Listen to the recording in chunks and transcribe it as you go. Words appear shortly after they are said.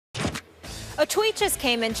A tweet just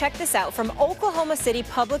came in, check this out, from Oklahoma City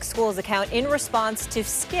Public Schools account in response to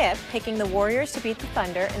Skip picking the Warriors to beat the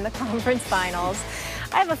Thunder in the conference finals.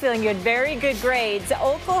 I have a feeling you had very good grades.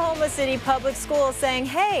 Oklahoma City Public Schools saying,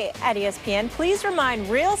 hey, at ESPN, please remind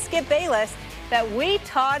real Skip Bayless that we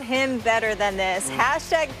taught him better than this.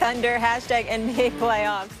 Hashtag Thunder, hashtag NBA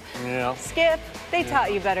playoffs. Yeah. Skip, they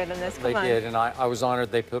taught you better than this. Come on. They did, and I was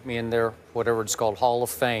honored they put me in their, whatever it's called, Hall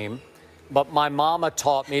of Fame. But my mama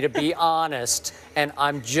taught me to be honest, and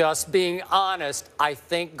I'm just being honest. I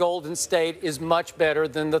think Golden State is much better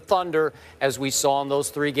than the Thunder, as we saw in those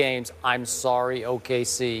 3 games. I'm sorry,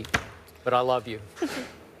 OKC, but I love you.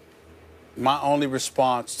 My only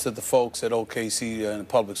response to the folks at OKC and the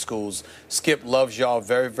public schools, Skip loves y'all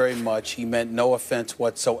very, very much. He meant no offense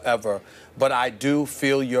whatsoever, but I do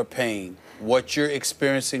feel your pain. What you're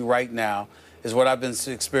experiencing right now is what I've been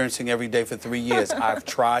experiencing every day for 3 years. I've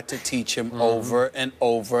tried to teach him over and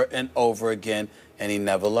over and over again, and he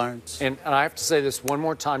never learns. And I have to say this one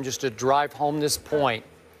more time just to drive home this point.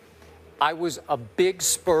 I was a big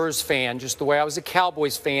Spurs fan, just the way I was a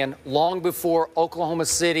Cowboys fan, long before Oklahoma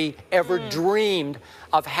City ever dreamed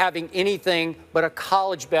of having anything but a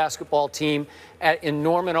college basketball team in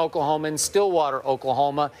Norman, Oklahoma, and Stillwater,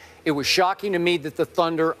 Oklahoma. It was shocking to me that the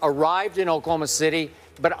Thunder arrived in Oklahoma City,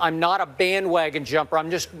 but I'm not a bandwagon jumper.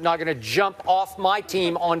 I'm just not going to jump off my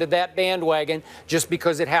team onto that bandwagon just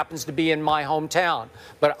because it happens to be in my hometown.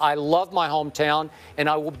 But I love my hometown, and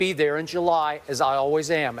I will be there in July, as I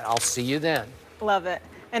always am, and I'll see you then. Love it.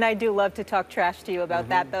 And I do love to talk trash to you about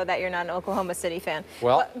that, though, that you're not an Oklahoma City fan.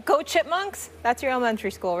 Well, go Chipmunks. That's your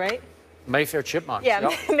elementary school, right? Mayfair Chipmunks. Yeah,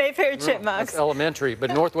 yep. Mayfair Chipmunks. That's elementary,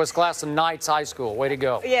 but Northwest Classen Knights High School. Way to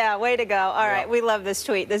go. Yeah, way to go. All right, we love this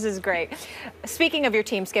tweet. This is great. Speaking of your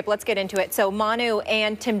team, Skip, let's get into it. So Manu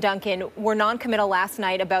and Tim Duncan were non-committal last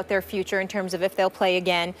night about their future in terms of if they'll play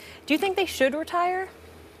again. Do you think they should retire?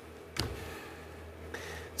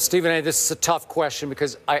 Stephen A., this is a tough question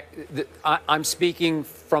because I'm speaking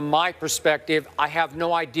from my perspective. I have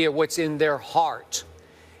no idea what's in their heart.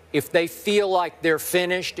 If they feel like they're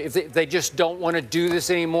finished, if they just don't want to do this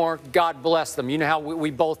anymore, God bless them. You know how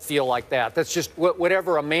we both feel like that. That's just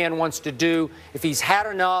whatever a man wants to do. If he's had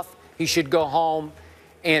enough, he should go home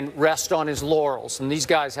and rest on his laurels. And these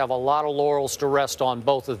guys have a lot of laurels to rest on,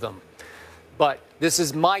 both of them. But this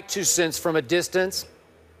is my 2 cents from a distance.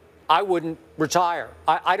 I wouldn't retire.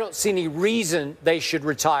 I don't see any reason they should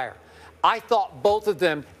retire. I thought both of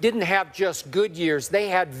them didn't have just good years. They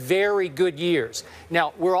had very good years.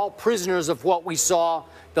 Now, we're all prisoners of what we saw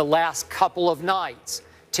the last couple of nights.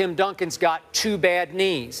 Tim Duncan's got 2 bad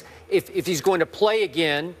knees. If he's going to play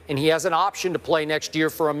again, and he has an option to play next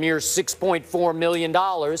year for a mere $6.4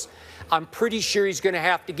 million, I'm pretty sure he's going to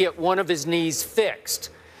have to get one of his knees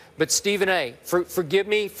fixed. But Stephen A., forgive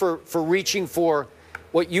me for reaching for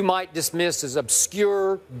what you might dismiss as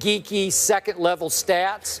obscure, geeky, second-level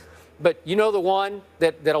stats. But you know the one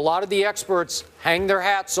that a lot of the experts hang their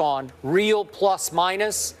hats on, real plus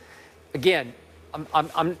minus. Again,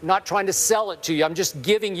 I'm not trying to sell it to you. I'm just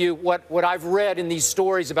giving you what I've read in these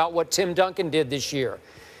stories about what Tim Duncan did this year.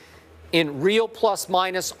 In real plus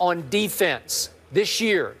minus on defense, this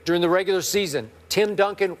year during the regular season, Tim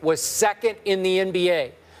Duncan was 2nd in the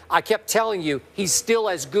NBA. I kept telling you, he's still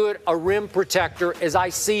as good a rim protector as I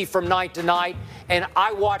see from night to night. And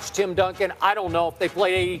I watched Tim Duncan. I don't know if they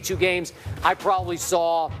played 82 games. I probably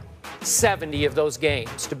saw 70 of those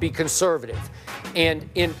games, to be conservative. And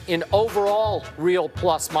in overall real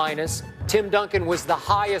plus minus, Tim Duncan was the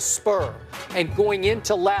highest Spur. And going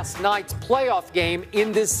into last night's playoff game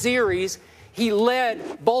in this series, he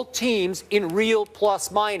led both teams in real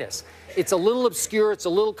plus minus. It's a little obscure. It's a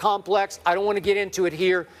little complex. I don't want to get into it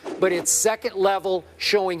here, but it's second level,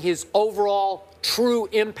 showing his overall true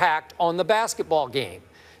impact on the basketball game.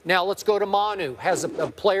 Now let's go to Manu. Has a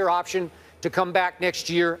player option to come back next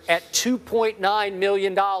year at $2.9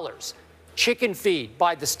 million. Chicken feed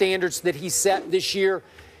by the standards that he set this year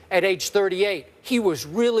at age 38. He was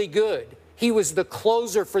really good. He was the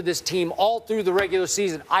closer for this team all through the regular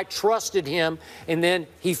season. I trusted him, and then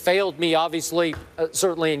he failed me, obviously,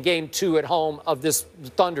 certainly in Game 2 at home of this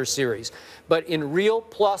Thunder series. But in real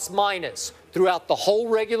plus minus throughout the whole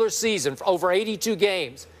regular season, for over 82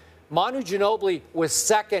 games, Manu Ginóbili was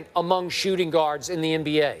 2nd among shooting guards in the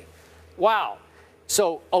NBA. Wow.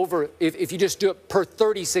 So if you just do it per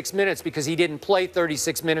 36 minutes, because he didn't play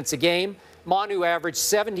 36 minutes a game, Manu averaged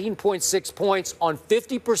 17.6 points on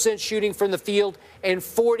 50% shooting from the field and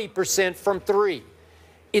 40% from 3.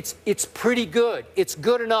 It's pretty good. It's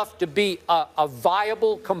good enough to be a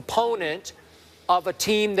viable component of a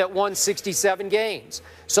team that won 67 games.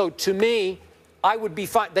 So to me, I would be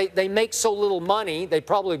fine. They make so little money. They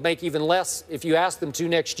probably make even less if you ask them to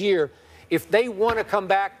next year. If they want to come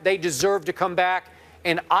back, they deserve to come back.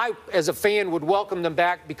 And I, as a fan, would welcome them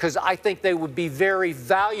back because I think they would be very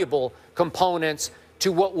valuable components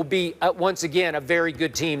to what will be, once again, a very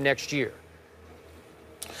good team next year.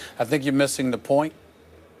 I think you're missing the point,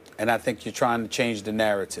 and I think you're trying to change the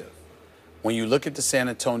narrative. When you look at the San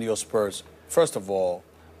Antonio Spurs, first of all,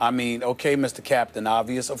 I mean, okay, Mr. Captain,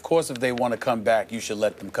 obvious. Of course, if they want to come back, you should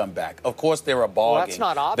let them come back. Of course, they're a bargain. Well, that's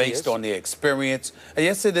not obvious. Based on their experience.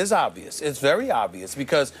 Yes, it is obvious. It's very obvious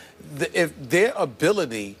because if their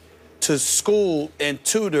ability to school and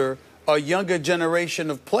tutor a younger generation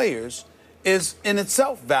of players is in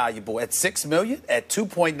itself valuable. At $6 million, at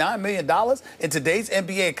 $2.9 million in today's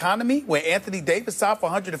NBA economy, where Anthony Davis signed for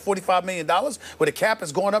 $145 million, where the cap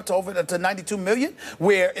is going up to over to $92 million,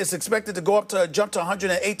 where it's expected to go up to jump to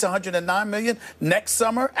 $108 to $109 million next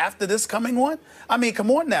summer after this coming one. I mean, come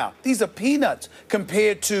on now. These are peanuts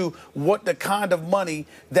compared to what the kind of money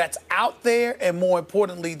that's out there, and more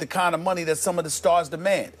importantly, the kind of money that some of the stars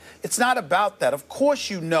demand. It's not about that. Of course,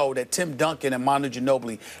 you know that Tim Duncan and Manu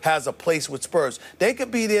Ginóbili has a place with Spurs. They could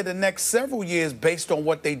be there the next several years based on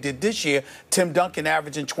what they did this year. Tim Duncan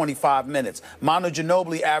averaging 25 minutes. Manu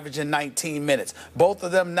Ginóbili averaging 19 minutes. Both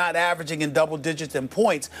of them not averaging in double digits in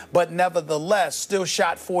points, but nevertheless still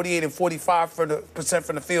shot 48 and 45%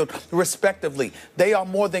 from the field, respectively. They are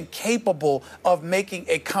more than capable of making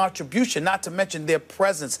a contribution, not to mention their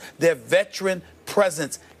presence, their veteran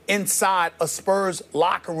presence inside a Spurs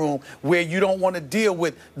locker room where you don't want to deal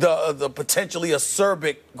with the potentially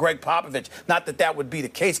acerbic Greg Popovich. Not that that would be the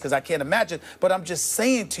case, because I can't imagine, but I'm just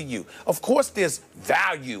saying to you, of course there's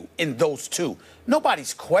value in those two.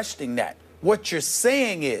 Nobody's questioning that. What you're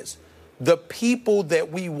saying is the people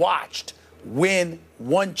that we watched win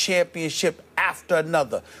one championship after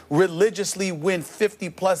another, religiously win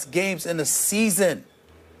 50-plus games in a season,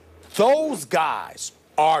 those guys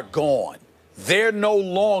are gone. They're no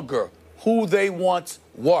longer who they once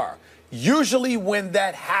were. Usually when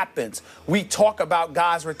that happens, we talk about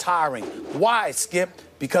guys retiring. Why, Skip?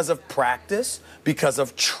 Because of practice, because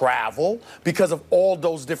of travel, because of all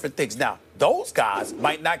those different things. Now, those guys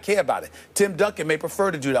might not care about it. Tim Duncan may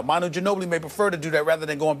prefer to do that. Manu Ginóbili may prefer to do that rather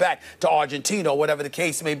than going back to Argentina or whatever the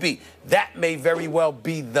case may be. That may very well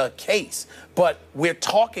be the case. But we're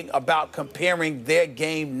talking about comparing their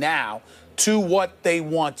game now to what they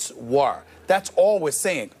once were. That's all we're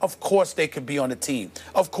saying. Of course they could be on the team.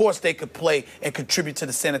 Of course they could play and contribute to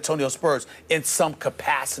the San Antonio Spurs in some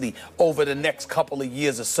capacity over the next couple of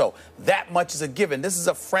years or so. That much is a given. This is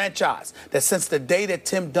a franchise that since the day that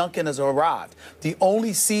Tim Duncan has arrived, the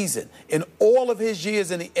only season in all of his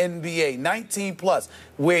years in the NBA, 19 plus,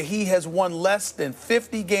 where he has won less than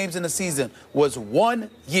 50 games in a season was 1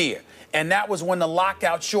 year. And that was when the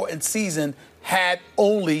lockout shortened season had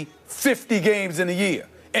only 50 games in a year.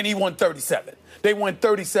 And he won 37. They won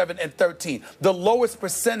 37 and 13. The lowest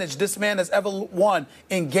percentage this man has ever won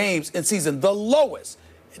in games in season, the lowest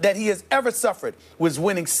that he has ever suffered, was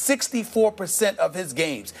winning 64% of his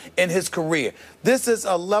games in his career. This is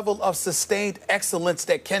a level of sustained excellence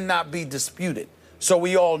that cannot be disputed. So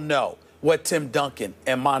we all know what Tim Duncan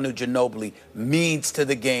and Manu Ginóbili means to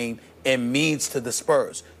the game and means to the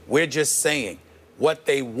Spurs. We're just saying what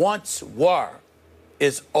they once were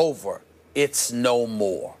is over. It's no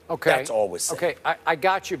more. Okay. That's all we're saying. Okay, I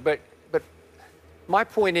got you, but my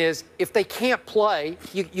point is, if they can't play,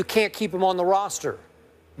 you can't keep them on the roster.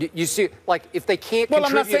 You see, like, if they can't contribute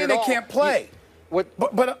I'm not saying at all, they can't play.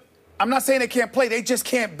 But I'm not saying they can't play. They just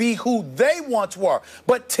can't be who they once were.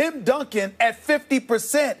 But Tim Duncan at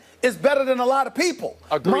 50% is better than a lot of people.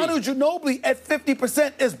 Agreed. Manu Ginóbili at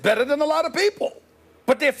 50% is better than a lot of people.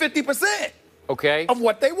 But they're 50%. Okay. Of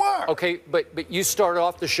what they were. Okay, but you started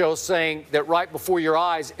off the show saying that right before your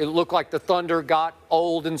eyes, it looked like the Thunder got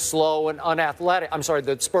old and slow and unathletic. I'm sorry,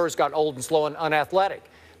 the Spurs got old and slow and unathletic.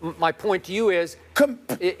 My point to you is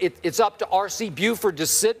it's up to R.C. Buford to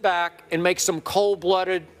sit back and make some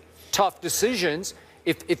cold-blooded, tough decisions.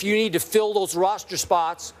 If you need to fill those roster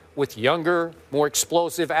spots with younger, more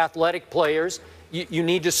explosive, athletic players, you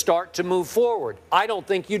need to start to move forward. I don't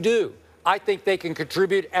think you do. I think they can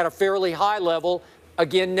contribute at a fairly high level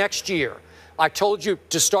again next year. I told you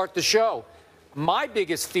to start the show. My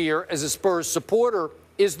biggest fear as a Spurs supporter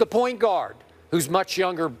is the point guard, who's much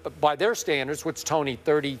younger by their standards. What's Tony,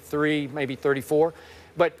 33, maybe 34?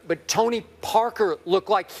 But Tony Parker looked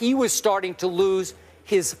like he was starting to lose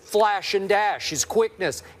his flash and dash, his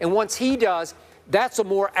quickness. And once he does, that's a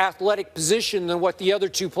more athletic position than what the other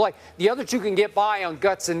two play. The other two can get by on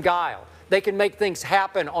guts and guile. They can make things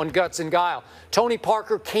happen on guts and guile. Tony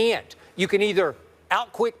Parker can't. You can either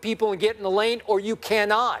outquick people and get in the lane, or you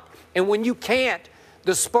cannot. And when you can't,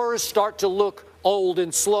 the Spurs start to look old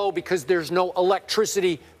and slow because there's no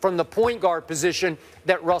electricity from the point guard position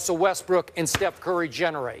that Russell Westbrook and Steph Curry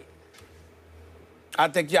generate. I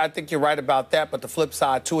think you're right about that, but the flip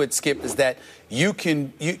side to it, Skip, is that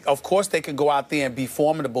of course they can go out there and be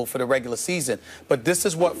formidable for the regular season, but this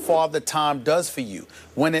is what Father Time does for you.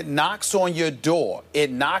 When it knocks on your door, it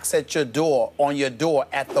knocks at your door, on your door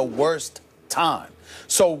at the worst time.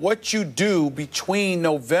 So what you do between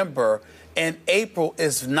November and April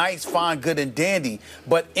is nice, fine, good, and dandy,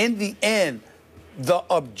 but in the end, the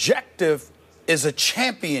objective is a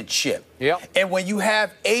championship. Yep. And when you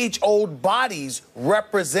have age-old bodies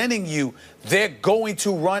representing you, they're going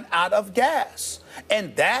to run out of gas.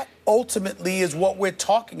 And that ultimately is what we're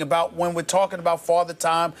talking about when we're talking about Father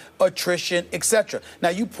Time, attrition, etc. Now,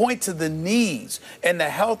 you point to the knees and the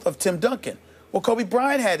health of Tim Duncan. Well, Kobe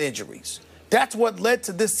Bryant had injuries. That's what led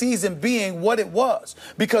to this season being what it was,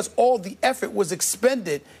 because all the effort was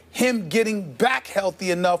expended him getting back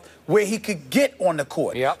healthy enough where he could get on the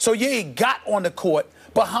court. Yep. So, yeah, he got on the court,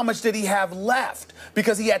 but how much did he have left?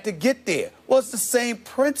 Because he had to get there. Well, it's the same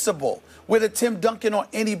principle with a Tim Duncan or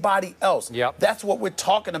anybody else. Yep. That's what we're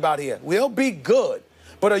talking about here. We'll be good,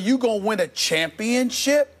 but are you going to win a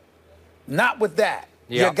championship? Not with that.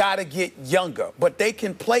 Yep. You got to get younger, but they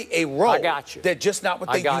can play a role. I got you. They're just not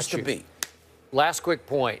what they used to be. Last quick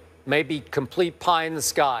point. Maybe complete pie in the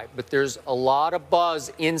sky, but there's a lot of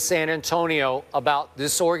buzz in San Antonio about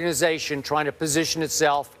this organization trying to position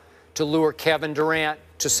itself to lure Kevin Durant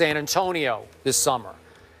to San Antonio this summer.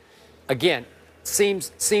 Again,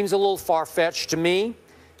 seems a little far-fetched to me,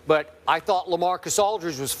 but I thought LaMarcus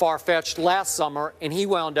Aldridge was far-fetched last summer, and he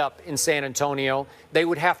wound up in San Antonio. They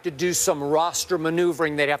would have to do some roster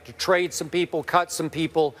maneuvering. They'd have to trade some people, cut some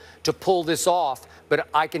people to pull this off. But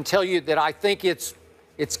I can tell you that I think it's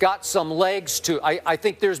got some legs to it. I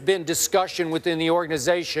think there's been discussion within the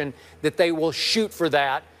organization that they will shoot for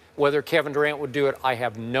that. Whether Kevin Durant would do it, I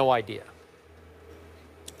have no idea.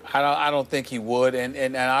 I don't think he would,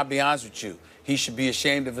 and I'll be honest with you, he should be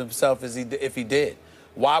ashamed of himself if he did.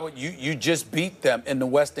 Why would you just beat them in the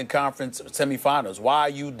Western Conference semifinals? Why are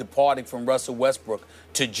you departing from Russell Westbrook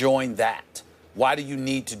to join that? Why do you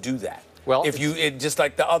need to do that? Well, just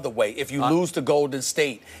like the other way, if you lose to Golden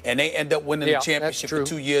State and they end up winning the championship for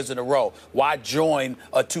 2 years in a row, why join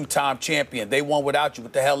a two-time champion? They won without you.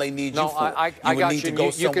 What the hell they need you for? I got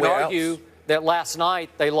you. You could argue that last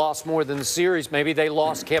night they lost more than the series. Maybe they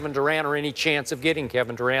lost Kevin Durant or any chance of getting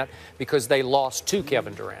Kevin Durant because they lost to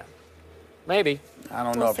Kevin Durant. Maybe. I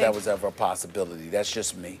don't know if that was ever a possibility. That's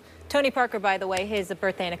just me. Tony Parker, by the way, his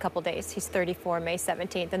birthday in a couple days. He's 34, May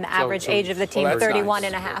 17th, and the average age of the team, 31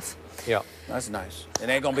 and a half. Yeah. That's nice. It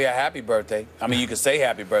ain't going to be a happy birthday. I mean, you can say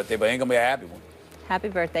happy birthday, but it ain't going to be a happy one. Happy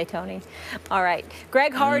birthday, Tony. All right.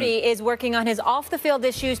 Greg Hardy is working on his off-the-field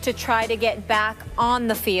issues to try to get back on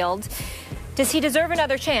the field. Does he deserve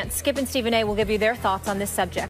another chance? Skip and Stephen A. will give you their thoughts on this subject.